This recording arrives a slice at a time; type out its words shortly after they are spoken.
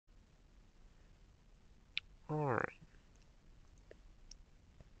Alright.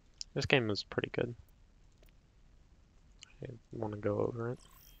 This game is pretty good. I want to go over it.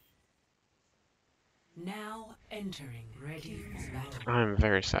 Now entering ready for battle. I'm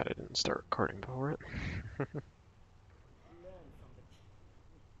very sad I didn't start recording before it. I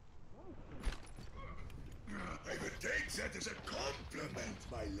would take that as a compliment,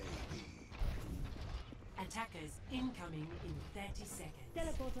 my lady. Attackers incoming in 30 seconds.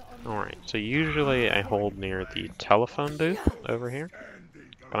 Alright, so usually I hold near the telephone booth over here,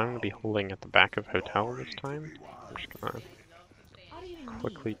 but I'm going to be holding at the back of hotel this time. I'm just going to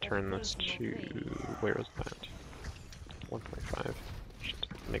quickly turn this to, where is that? 1.5. Just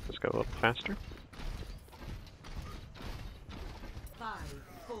make this go a little faster. 5,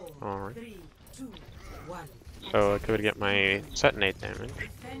 4, Alright. 3, 2, 1. So I could get my setonate damage.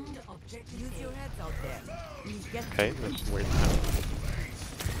 Defend objective. Use your heads out there. Okay, that's weird.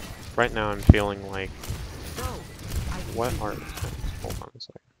 Right now I'm feeling like, what are these things? Hold on a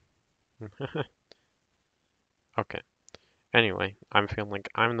second. Okay. Anyway, I'm feeling like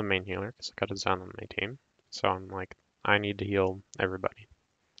I'm the main healer because I got a Zen on my team. So I'm like, I need to heal everybody.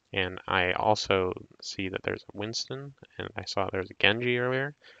 And I also see that there's a Winston, and I saw there's a Genji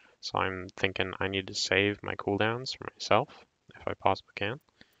earlier. So I'm thinking I need to save my cooldowns for myself, if I possibly can.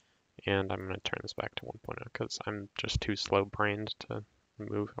 And I'm going to turn this back to 1.0 because I'm just too slow-brained to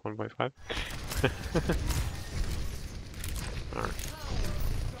move at 1.5. Alright.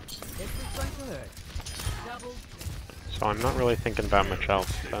 So I'm not really thinking about much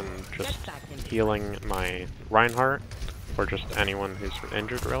else than just healing my Reinhardt, or just anyone who's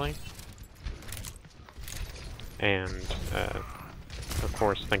injured, really. And, of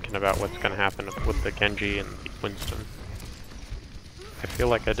course, thinking about what's going to happen with the Genji and the Winston. I feel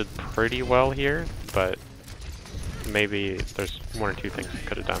like I did pretty well here, but maybe there's one or two things I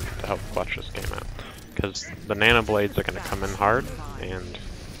could have done to help clutch this game out. Because the Nano Blades are going to come in hard, and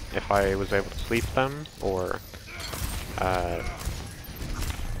if I was able to sleep them, or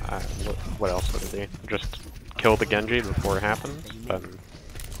what else would it be? Just kill the Genji before it happens, then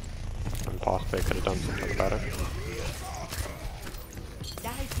possibly I could have done something about it.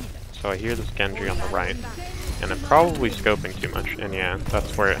 So I hear this Genji on the right, and I'm probably scoping too much, and yeah,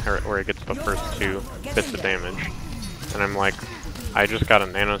 that's where it gets the first 2 bits of damage. And I'm like, I just gotta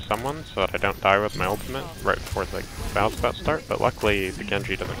nano someone so that I don't die with my ultimate right before the battle's about to start, but luckily the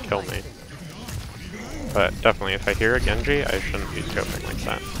Genji doesn't kill me. But definitely, if I hear a Genji, I shouldn't be scoping like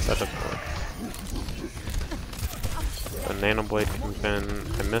that. That doesn't work. The Nano Blade comes in.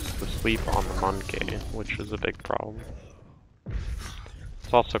 I missed the sleep on the Monkey, which is a big problem.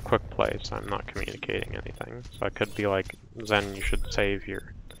 It's also quick play, so I'm not communicating anything. So I could be like, Zen, you should save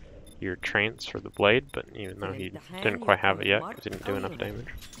your trance for the blade, but even though he didn't quite have it yet, because he didn't do enough damage.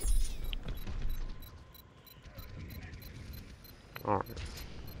 Alright.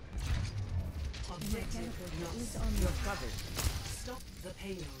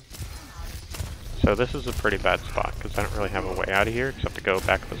 So this is a pretty bad spot, because I don't really have a way out of here, except to go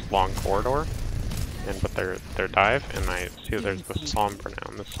back this long corridor, and with their dive, and I see that there's the Sombra now,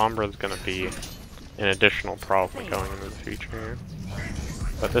 and the Sombra is going to be an additional problem going into the future here.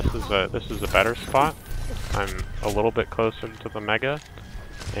 But this is a better spot. I'm a little bit closer to the Mega,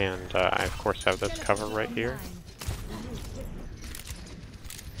 and I of course have this cover right here.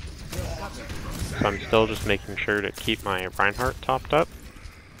 So I'm still just making sure to keep my Reinhardt topped up.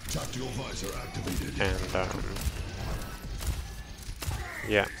 And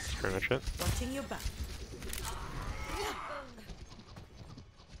yeah, that's pretty much it.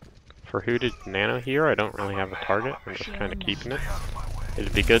 For hooded nano here, I don't really have a target. I'm just kind of keeping it.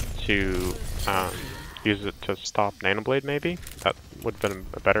 It'd be good to use it to stop Nanoblade, maybe. That would have been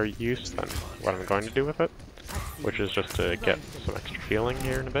a better use than what I'm going to do with it, which is just to get some extra healing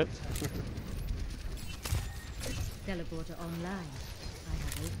here in a bit.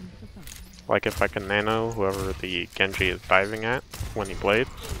 Like if I can nano whoever the Genji is diving at when he blades,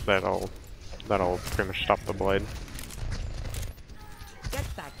 that'll pretty much stop the blade.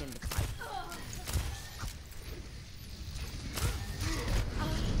 Get back in the fight.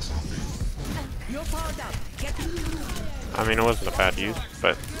 You're powered up. Get I mean, it wasn't a bad use,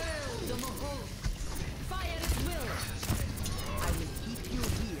 but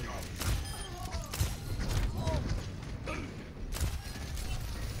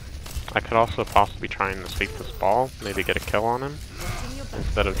I could also possibly try and sweep this ball, maybe get a kill on him,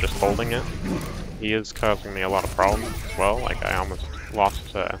 instead of just holding it. He is causing me a lot of problems as well, like I almost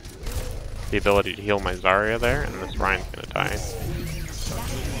lost the ability to heal my Zarya there, and this Ryan's gonna die.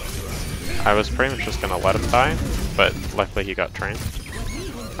 I was pretty much just gonna let him die, but luckily he got tranced.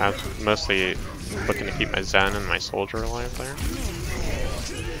 I was mostly looking to keep my Zen and my Soldier alive there.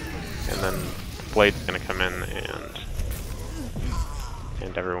 And then the Blade's gonna come in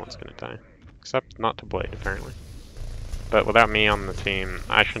and everyone's gonna die. Except not to Blade, apparently. But without me on the team,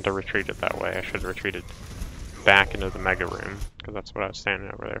 I shouldn't have retreated that way. I should have retreated back into the Mega Room, because that's what I was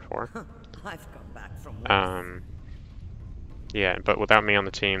standing over there for. I've come back from worse. Yeah, but without me on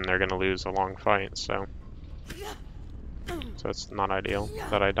the team, they're gonna lose a long fight, so it's not ideal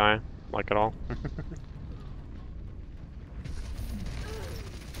that I die, like at all. I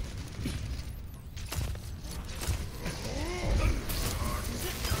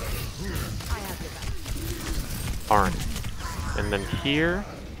have your back. Alright, and then here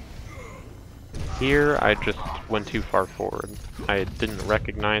I just went too far forward. I didn't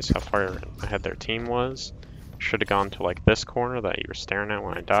recognize how far ahead their team was. Should have gone to like this corner that you were staring at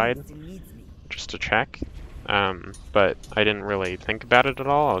when I died, Still needs me. just to check. But I didn't really think about it at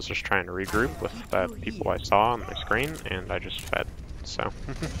all. I was just trying to regroup with the people I saw on my screen, and I just fed. So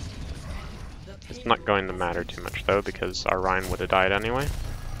it's not going to matter too much though, because our Rhine would have died anyway.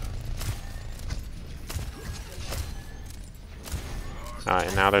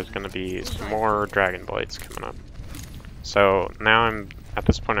 And now there's going to be some more Dragon Blades coming up. So now at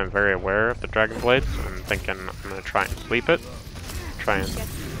this point I'm very aware of the Dragon Blades. I'm thinking I'm going to try and sleep it. Try and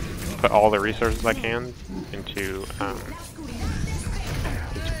put all the resources I can into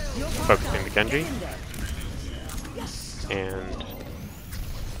focusing the Genji. And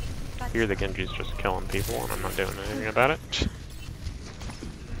here the Genji's just killing people and I'm not doing anything about it.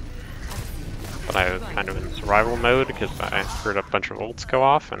 But I was kind of in survival mode because I heard a bunch of ults go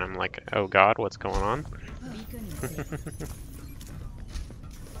off and I'm like, oh god, what's going on?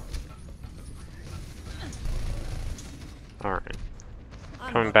 Alright.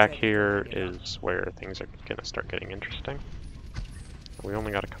 Coming back here is where things are gonna start getting interesting. We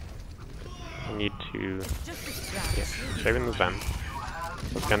only got a couple. We need to... yeah, saving the Zen. I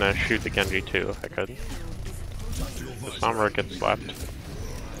was gonna shoot the Genji too if I could. The Sombra gets left.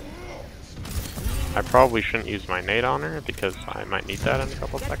 I probably shouldn't use my nade on her because I might need that in a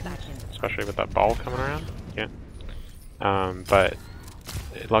couple of seconds, especially with that ball coming around. Yeah. But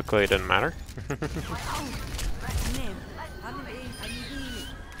luckily it didn't matter.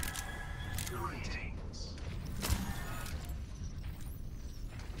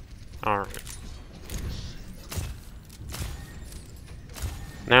 Alright.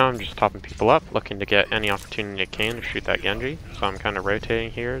 Now I'm just topping people up, looking to get any opportunity I can to shoot that Genji. So I'm kind of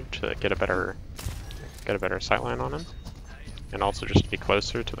rotating here to get a better sightline on him. And also just to be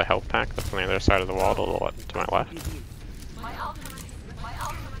closer to the health pack that's on the other side of the wall to my left.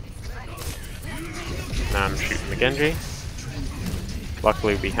 Now I'm shooting the Genji.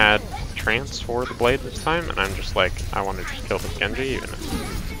 Luckily we had trance for the blade this time, and I'm just like, I want to just kill this Genji even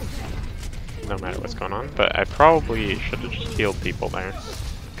if, no matter what's going on. But I probably should have just healed people there.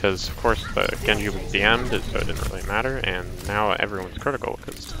 Because of course the Genji was DM'd, so it didn't really matter, and now everyone's critical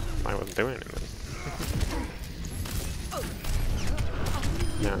because I wasn't doing anything.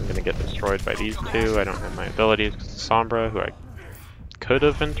 Now I'm gonna get destroyed by these two. I don't have my abilities because of Sombra, who I could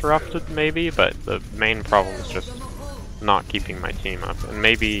have interrupted maybe, but the main problem is just not keeping my team up, and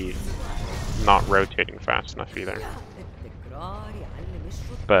maybe not rotating fast enough either.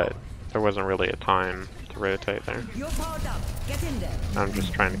 But there wasn't really a time to rotate there. I'm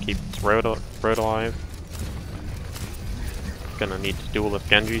just trying to keep this road alive. Gonna need to duel with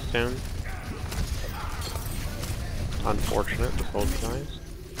Genji soon. Unfortunate, the both guys.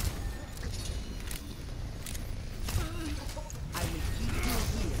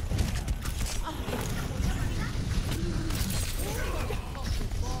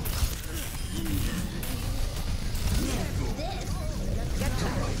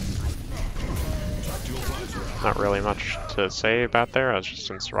 Not really much to say about there. I was just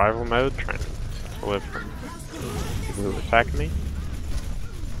in survival mode, trying to live from people who attack me.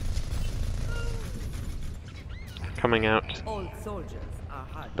 Coming out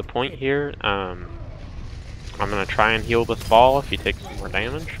the point here, I'm gonna try and heal this ball if he takes some more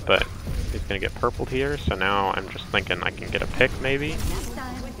damage, but he's gonna get purpled here, so now I'm just thinking I can get a pick maybe.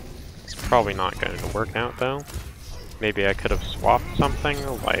 It's probably not going to work out though. Maybe I could have swapped something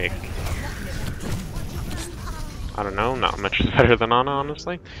like, I don't know, not much better than Ana,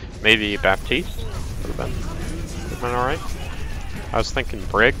 honestly. Maybe Baptiste would have been alright. I was thinking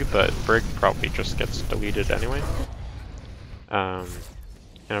Brig, but Brig probably just gets deleted anyway. And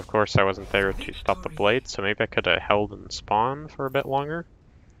of course I wasn't there to stop the blade, so maybe I could have held and spawned for a bit longer.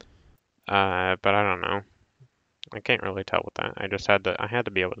 But I don't know. I can't really tell with that. I had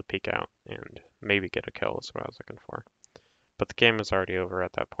to be able to peek out and maybe get a kill is what I was looking for. But the game was already over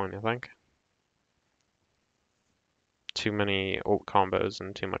at that point, I think. too many ult combos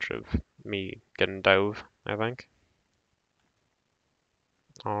and too much of me getting dove, I think.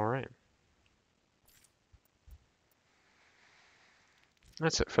 Alright.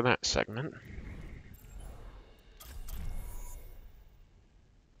 That's it for that segment.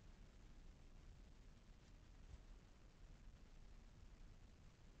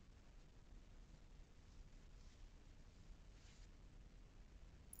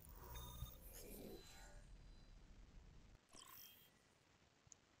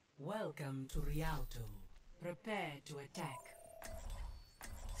 Welcome to Rialto. Prepare to attack.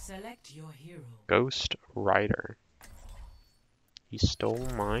 Select your hero. Ghost Rider. He stole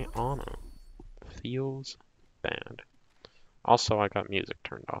my honor. Feels bad. Also, I got music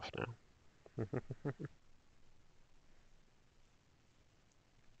turned off now.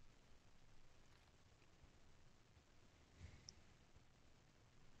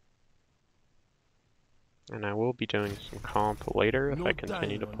 And I will be doing some comp later if I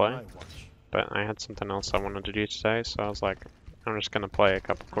continue to play. But I had something else I wanted to do today, so I was like, I'm just going to play a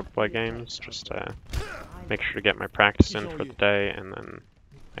couple quick play games just to make sure to get my practice in for the day, and then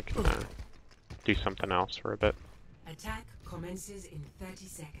I can do something else for a bit. Attack commences in 30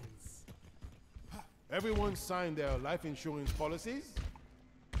 seconds. Everyone signed their life insurance policies?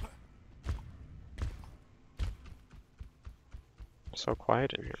 So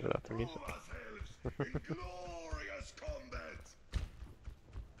quiet in here without the music. Glorious combat!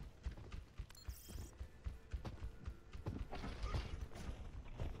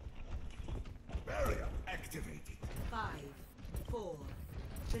 Barrier activated. 5, 4,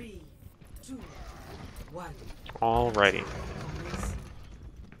 3, 2, 1. Alrighty.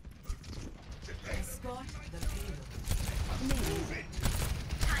 Escort the payload.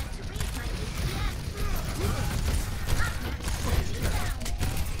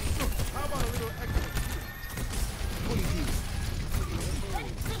 How about a little extra? Fully healed.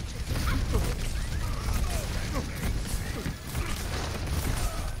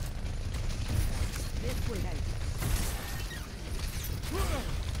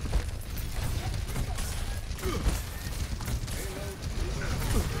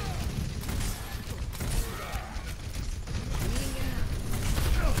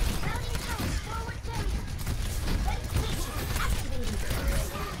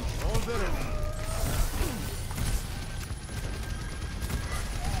 All better.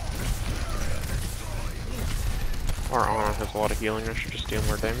 Our Ana has a lot of healing, I should just deal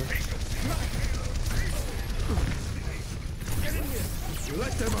more damage.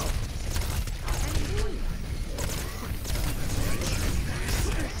 Let them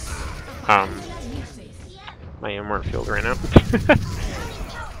out. My aim weren't field right now.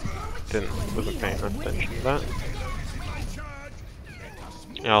 Wasn't paying attention to that.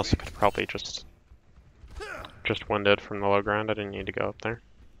 I also could probably just winded from the low ground. I didn't need to go up there.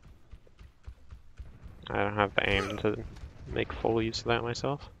 I don't have the aim to make full use of that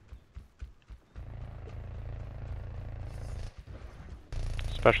myself.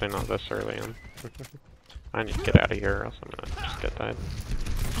 Especially not this early on. I need to get out of here or else I'm gonna just get died.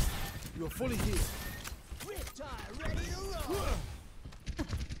 You're fully healed.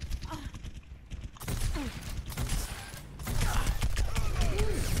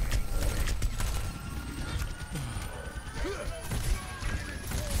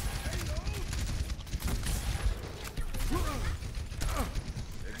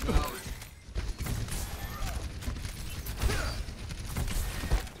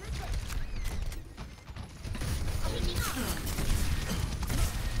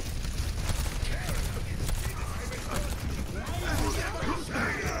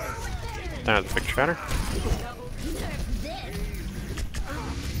 That was a big shatter.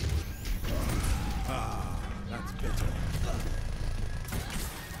 That's better.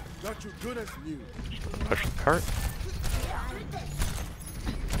 Got you good as new. Push the cart.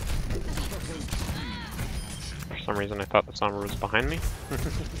 For some reason I thought the Sombra was behind me.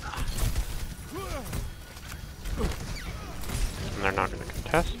 And they're not going to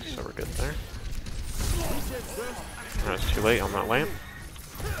contest, so we're good there. I was too late on that lamp.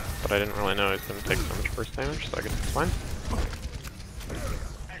 But I didn't really know I was going to take so much burst damage, so I guess it's fine.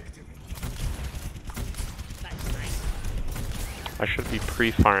 I should be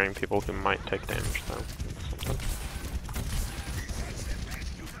pre-firing people who might take damage, though. Something.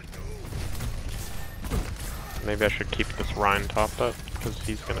 Maybe I should keep this Rhine topped up, because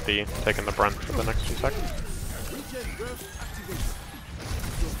he's going to be taking the brunt for the next few seconds.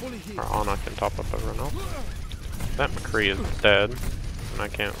 Our Ana can top up everyone else. That McCree is dead, and I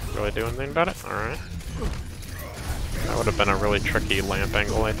can't really do anything about it. Alright. That would have been a really tricky lamp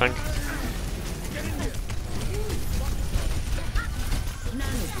angle, I think.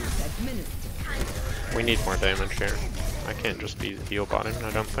 We need more damage here. I can't just be heal botting,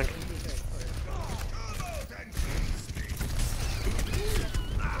 I don't think.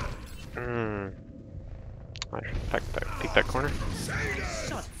 I should peek that corner.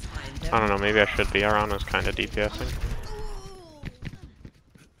 I don't know, maybe I should be. Arana's kind of DPSing.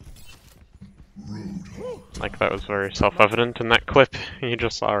 Like, that was very self-evident in that clip you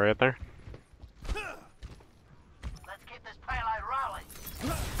just saw right there. Let's keep this pale eye rally.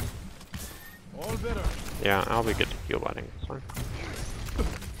 All better. Yeah, I'll be good to heal botting this one.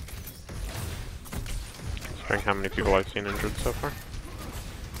 Considering how many people I've seen injured so far.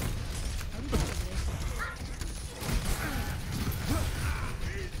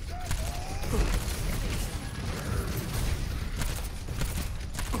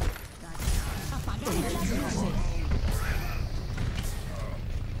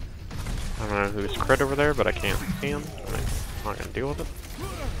 I don't know who's crit over there, but I can't see him. I'm not gonna deal with it.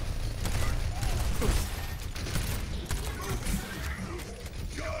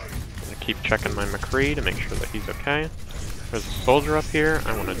 I'm gonna keep checking my McCree to make sure that he's okay. There's a soldier up here.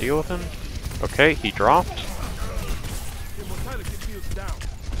 I want to deal with him. Okay, he dropped. Your mortality field's down.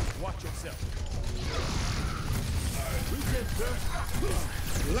 Watch yourself.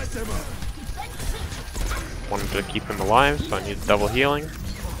 Let them up. Wanted to keep him alive, so I need double healing.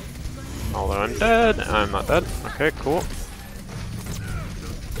 Although I'm dead, I'm not dead. Okay, cool.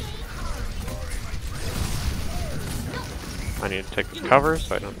 I need to take this cover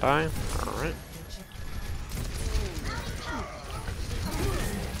so I don't die. Alright.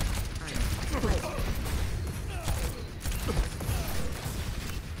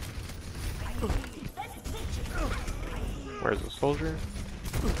 Where's the soldier?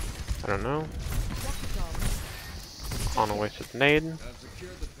 I don't know. On a wasted nade.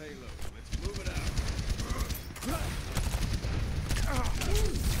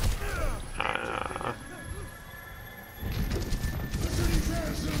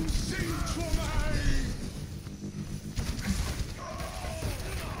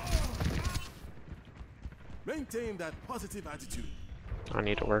 Maintain that positive attitude. I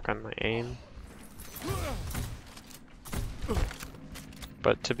need to work on my aim.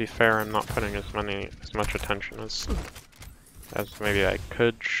 But to be fair, I'm not putting as much attention as maybe I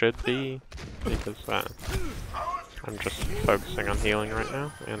should be, because I'm just focusing on healing right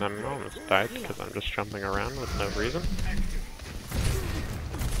now, and I'm almost died because I'm just jumping around with no reason.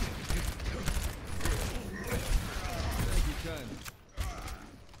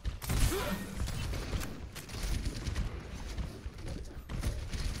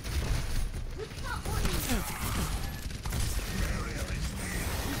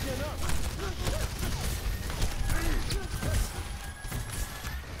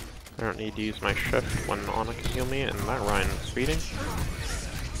 I don't need to use my shift when Ana can heal me, and that Ryan is speeding.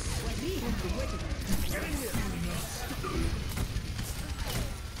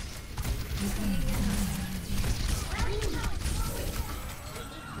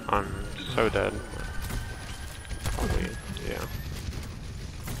 I'm so dead. Probably, yeah.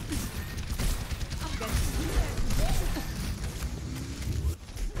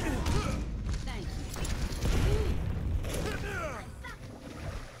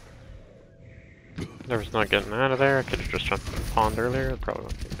 There was not getting out of there. I could have just jumped in the pond earlier. It probably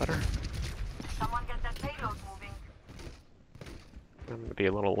would have been better. Someone get that payload moving. I'm gonna be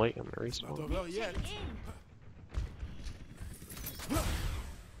a little late on the respawn. Not over yet.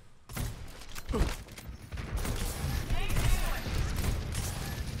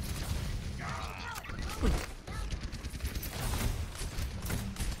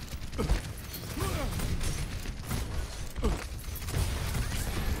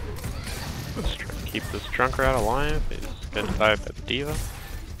 Let's try to keep this Junkrat alive. He's gonna die by the Diva.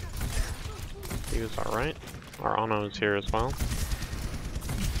 He was alright. Our Ana is here as well.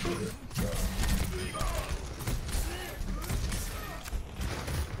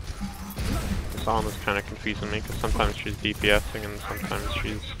 This Ana's kind of confusing me because sometimes she's DPSing and sometimes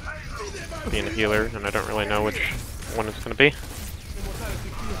she's being a healer, and I don't really know which one it's gonna be.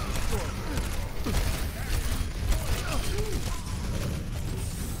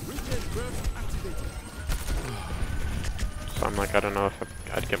 So I'm like, I don't know if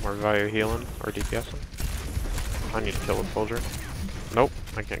I'd get more value healing or DPSing. I need to kill the soldier. Nope,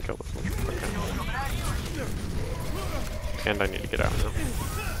 I can't kill the soldier. Okay. And I need to get out now.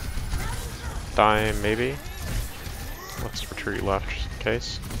 Die, maybe. Let's retreat left just in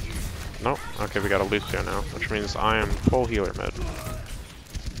case. Nope. Okay, we got a Lucio now, which means I am full healer mode.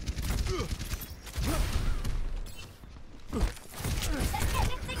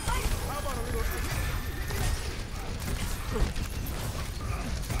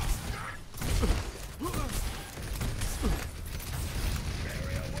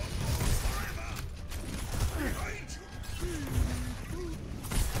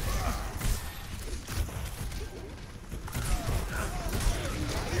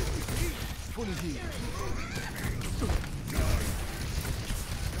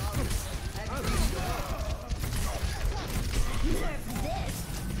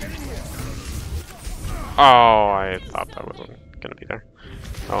 Oh, I thought that wasn't gonna be there.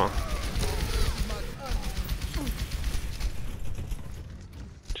 Oh well.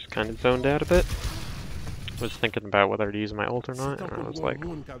 Just kind of zoned out a bit. Was thinking about whether to use my ult or not, and I was like, no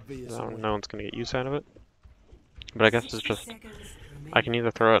one's gonna get use out of it. But I guess it's 60 just, seconds remaining. I can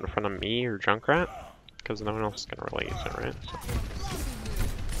either throw it in front of me or Junkrat, because no one else is gonna really use it, right?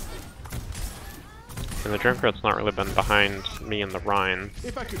 And the Junkrat's not really been behind me and the Rhine.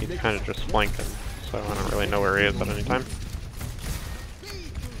 He's kind of just flanking, so I don't really know where he is at any time.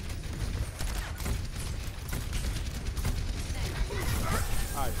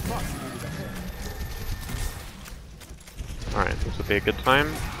 Alright, this would be a good time.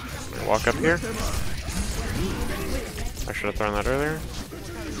 I'm gonna walk up here. I should have thrown that earlier.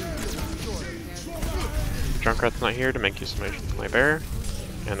 Junkrat's not here to make use of my bear,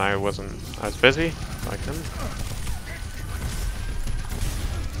 and I was busy, so I couldn't.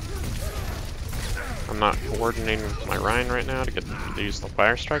 I'm not coordinating with my Rhine right now to use the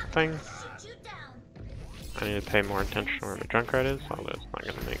fire strike thing. I need to pay more attention where the Junkrat is, although it's not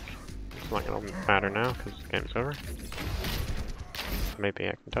gonna matter now because the game's over. Maybe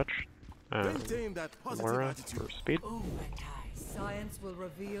I can touch Maintain that positive Laura attitude. for speed. Oh, my eyes. Science will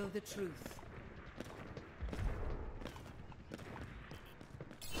reveal the truth.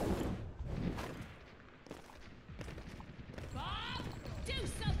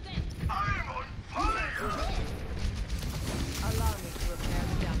 I'm on fire! Allow me to repair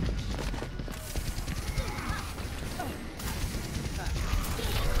the damage.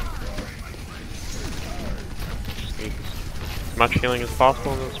 Just need as much healing as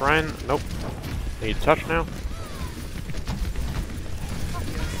possible in this Rhine. Nope. Need touch now.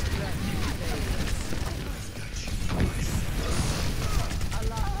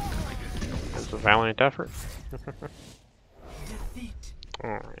 It's a valiant effort. Defeat.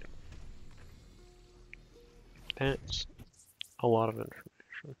 Alright. That's a lot of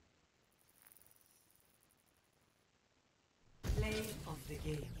information. Play of the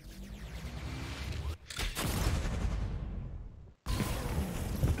game.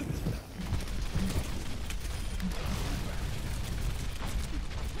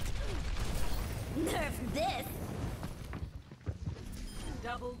 Nerf this!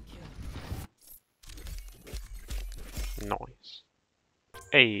 Double kill. Nice.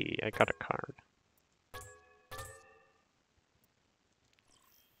 Hey, I got a card.